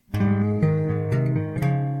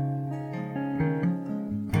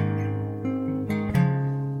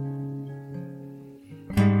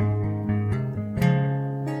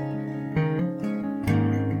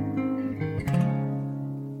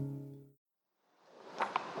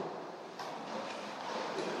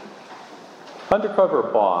Undercover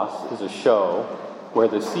Boss is a show where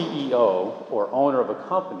the CEO or owner of a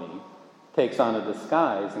company takes on a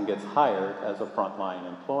disguise and gets hired as a frontline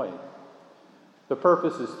employee. The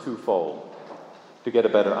purpose is twofold: to get a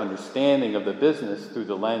better understanding of the business through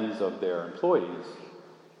the lens of their employees,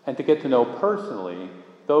 and to get to know personally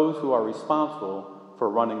those who are responsible for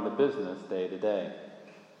running the business day to day.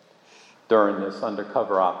 During this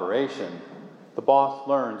undercover operation, the boss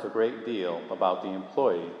learns a great deal about the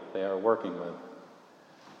employee they are working with.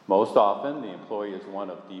 Most often, the employee is one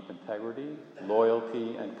of deep integrity,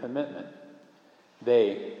 loyalty, and commitment.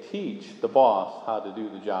 They teach the boss how to do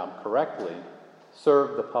the job correctly,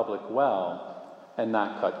 serve the public well, and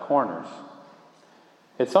not cut corners.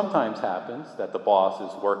 It sometimes happens that the boss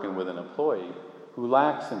is working with an employee who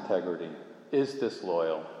lacks integrity, is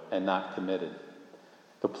disloyal, and not committed.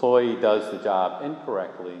 The employee does the job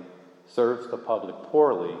incorrectly, serves the public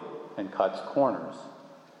poorly, and cuts corners.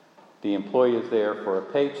 The employee is there for a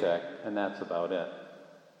paycheck, and that's about it.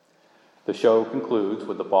 The show concludes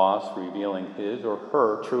with the boss revealing his or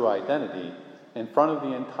her true identity in front of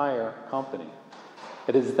the entire company.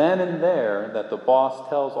 It is then and there that the boss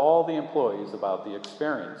tells all the employees about the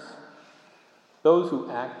experience. Those who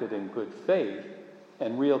acted in good faith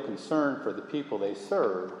and real concern for the people they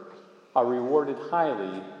served are rewarded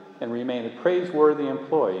highly and remain a praiseworthy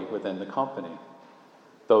employee within the company.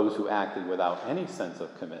 Those who acted without any sense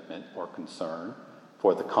of commitment or concern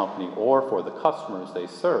for the company or for the customers they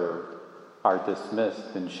served are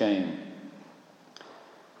dismissed in shame.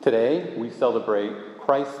 Today, we celebrate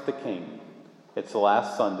Christ the King. It's the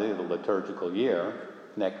last Sunday of the liturgical year.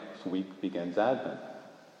 Next week begins Advent.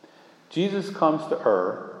 Jesus comes to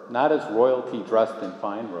earth not as royalty dressed in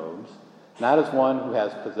fine robes, not as one who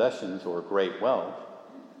has possessions or great wealth,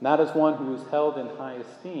 not as one who is held in high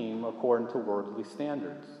esteem according to worldly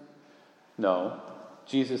standards. No,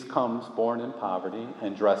 Jesus comes born in poverty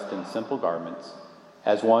and dressed in simple garments,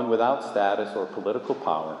 as one without status or political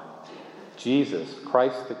power. Jesus,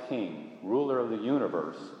 Christ the King, ruler of the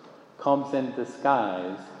universe, comes in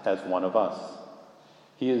disguise as one of us.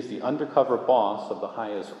 He is the undercover boss of the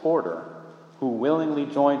highest order who willingly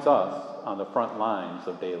joins us on the front lines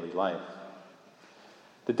of daily life.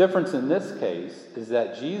 The difference in this case is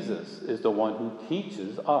that Jesus is the one who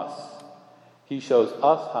teaches us. He shows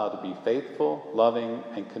us how to be faithful, loving,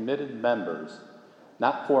 and committed members,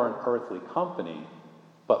 not for an earthly company,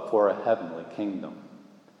 but for a heavenly kingdom.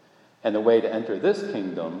 And the way to enter this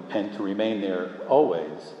kingdom and to remain there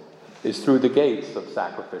always is through the gates of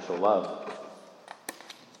sacrificial love.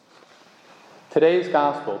 Today's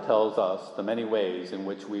gospel tells us the many ways in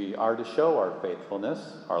which we are to show our faithfulness,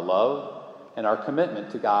 our love, and our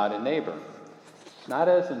commitment to God and neighbor, not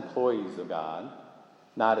as employees of God,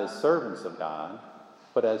 not as servants of God,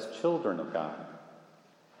 but as children of God.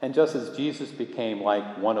 And just as Jesus became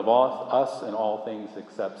like one of us in all things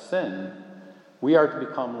except sin, we are to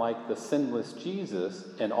become like the sinless Jesus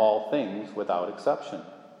in all things without exception.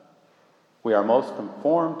 We are most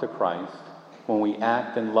conformed to Christ when we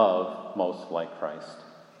act and love most like Christ.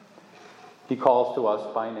 He calls to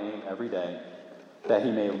us by name every day, that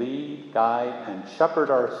he may lead, guide, and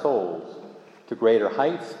shepherd our souls to greater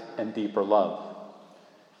heights and deeper love.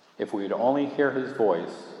 If we would only hear his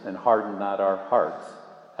voice and harden not our hearts,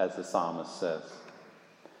 as the psalmist says.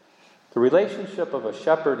 The relationship of a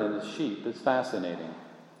shepherd and his sheep is fascinating.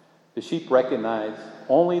 The sheep recognize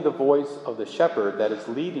only the voice of the shepherd that is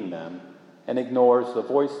leading them and ignores the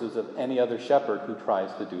voices of any other shepherd who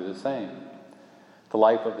tries to do the same. The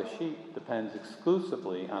life of the sheep depends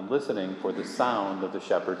exclusively on listening for the sound of the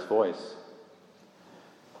shepherd's voice.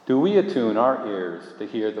 Do we attune our ears to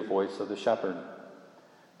hear the voice of the shepherd?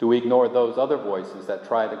 Do we ignore those other voices that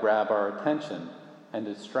try to grab our attention and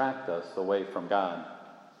distract us away from God?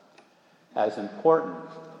 As important,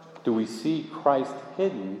 do we see Christ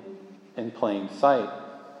hidden in plain sight?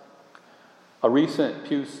 A recent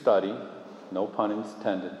Pew study, no pun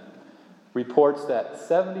intended, reports that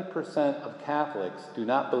 70% of Catholics do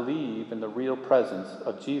not believe in the real presence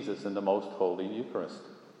of Jesus in the Most Holy Eucharist.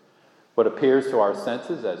 What appears to our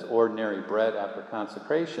senses as ordinary bread after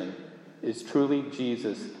consecration is truly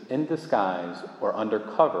Jesus in disguise or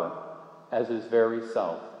undercover as his very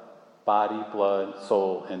self, body, blood,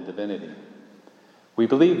 soul, and divinity. We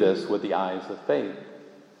believe this with the eyes of faith.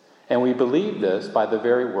 And we believe this by the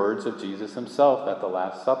very words of Jesus himself at the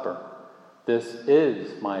Last Supper. This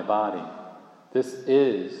is my body. This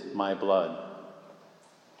is my blood.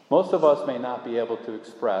 Most of us may not be able to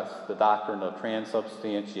express the doctrine of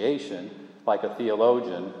transubstantiation like a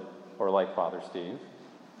theologian or like Father Steve.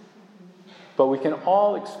 But we can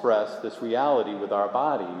all express this reality with our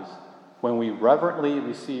bodies when we reverently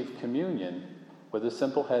receive communion with a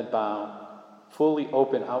simple head bow, fully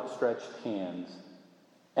open outstretched hands,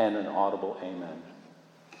 and an audible amen.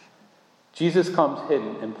 Jesus comes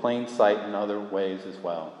hidden in plain sight in other ways as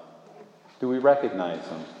well. Do we recognize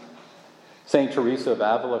him? St. Teresa of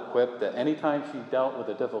Avila quipped that anytime she dealt with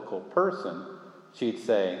a difficult person, she'd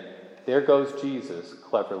say, "There goes Jesus,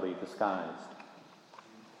 cleverly disguised."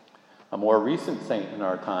 A more recent saint in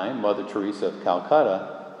our time, Mother Teresa of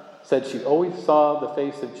Calcutta, said she always saw the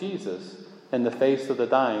face of Jesus in the face of the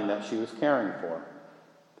dying that she was caring for.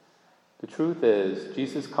 The truth is,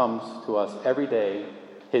 Jesus comes to us every day,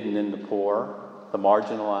 hidden in the poor, the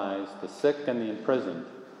marginalized, the sick, and the imprisoned.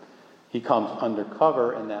 He comes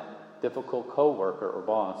undercover in that difficult co-worker or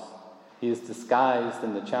boss. He is disguised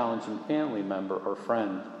in the challenging family member or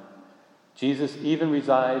friend. Jesus even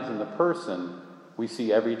resides in the person we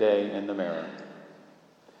see every day in the mirror.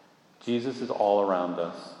 Jesus is all around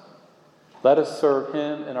us. Let us serve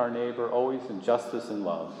him and our neighbor always in justice and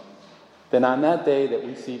love. Then on that day that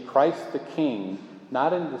we see Christ the King,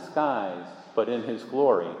 not in disguise, but in his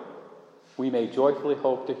glory, we may joyfully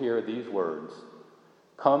hope to hear these words,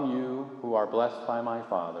 "Come you who are blessed by my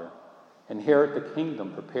Father, inherit the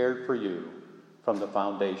kingdom prepared for you from the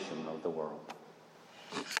foundation of the world."